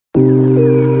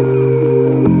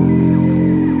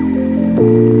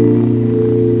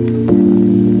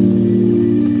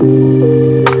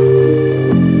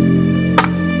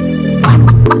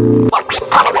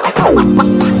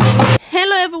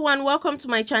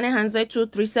my channel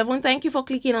Hanze237. Thank you for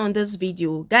clicking on this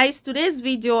video. Guys, today's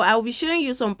video I will be showing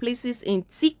you some places in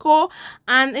Tiko,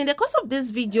 and in the course of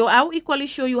this video I will equally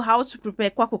show you how to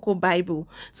prepare Kwacoco Bible.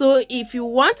 So if you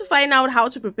want to find out how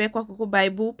to prepare Kwacoco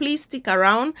Bible, please stick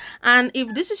around. And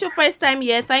if this is your first time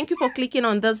here, thank you for clicking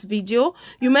on this video.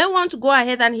 You may want to go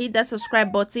ahead and hit that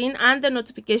subscribe button and the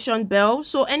notification bell,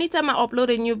 so anytime I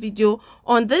upload a new video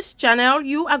on this channel,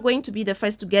 you are going to be the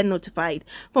first to get notified.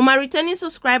 For my returning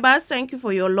subscribers, thank you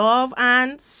for your love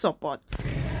and support.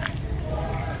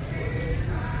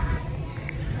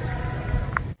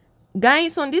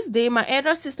 Guys, on this day my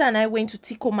elder sister and I went to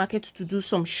Tiko market to do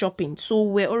some shopping, so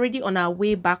we're already on our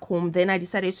way back home. Then I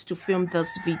decided to film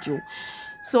this video.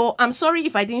 So I'm sorry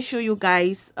if I didn't show you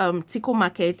guys Tiko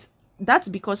market. That's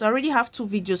because I already have 2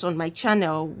 videos on my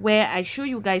channel where I show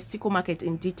you guys Tiko market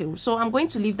in detail. So I'm going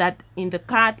to leave that in the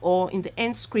card or in the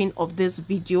end screen of this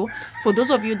video for those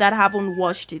of you that haven't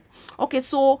watched it. Okay,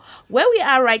 so where we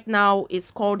are right now is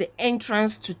called the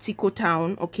entrance to Tiko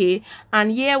town. Okay,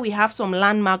 and here we have some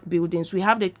landmark buildings. We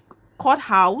have the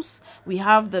courthouse, we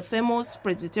have the famous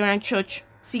Presbyterian church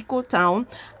Tiko town,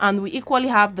 and we equally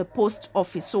have the post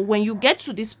office. So when you get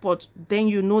to this spot, then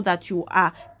you know that you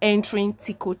are entering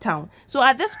Tiko town. So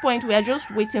at this point we are just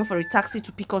waiting for a taxi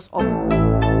to pick us up.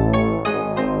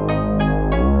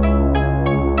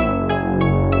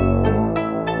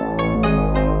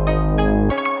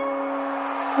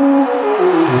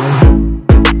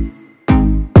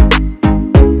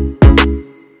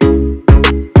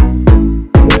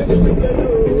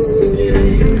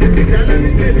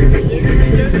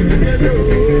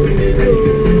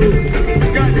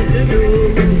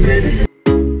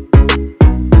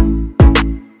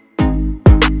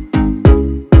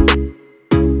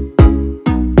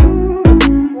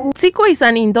 Tiko is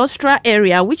an industrial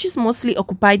area which is mostly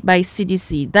occupied by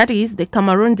CDC, that is the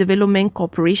Cameroon Development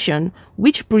Corporation,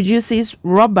 which produces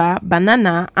rubber,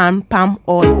 banana and palm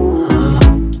oil.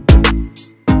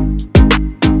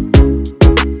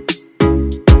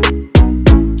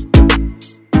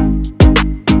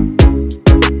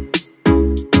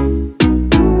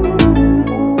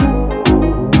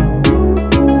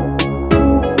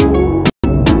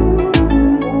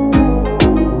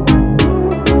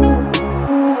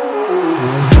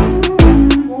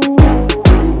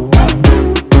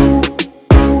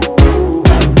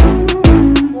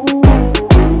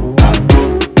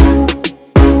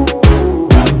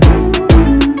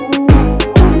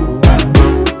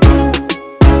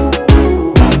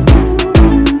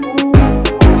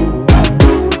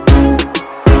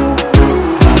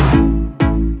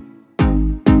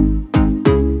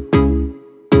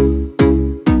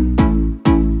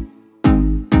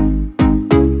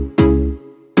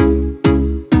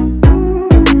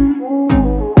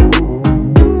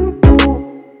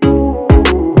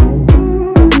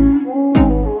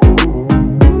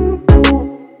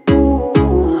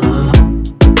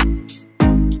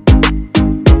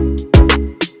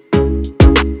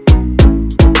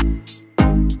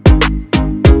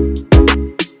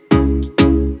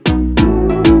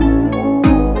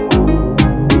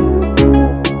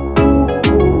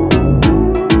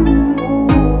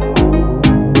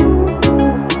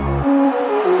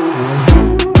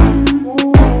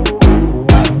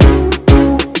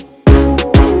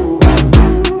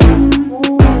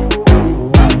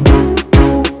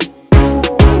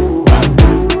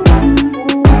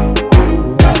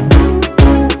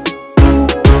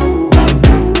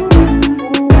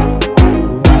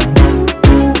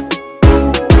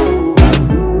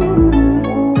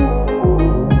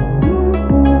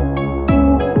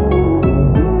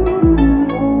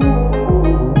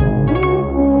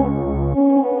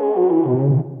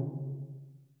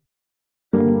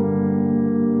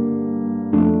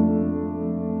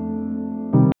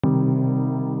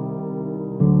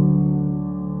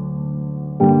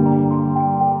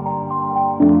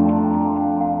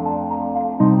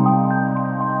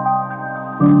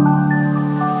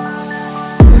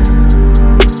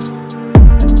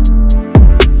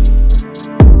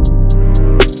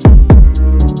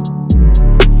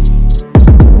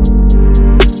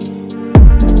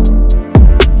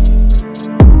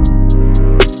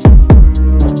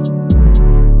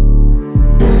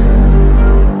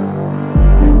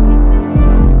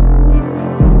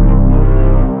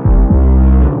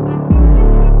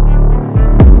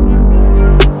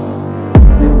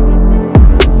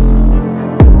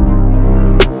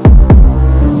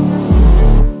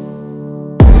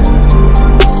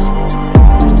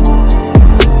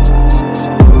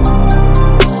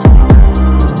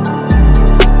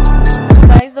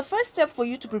 step for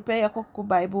you to prepare your Kwacoco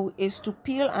Bible is to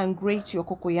peel and grate your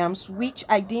cocoyams, which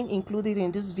I didn't include it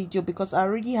in this video because I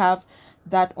already have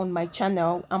that on my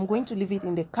channel. I'm going to leave it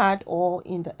in the card or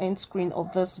in the end screen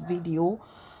of this video.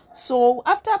 So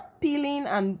after peeling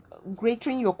and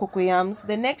grating your cocoyams,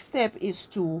 the next step is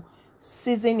to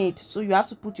season it. So you have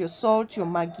to put your salt, your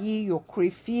maggi, your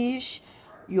crayfish,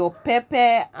 your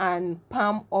pepper, and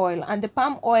palm oil, and the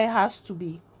palm oil has to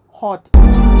be hot.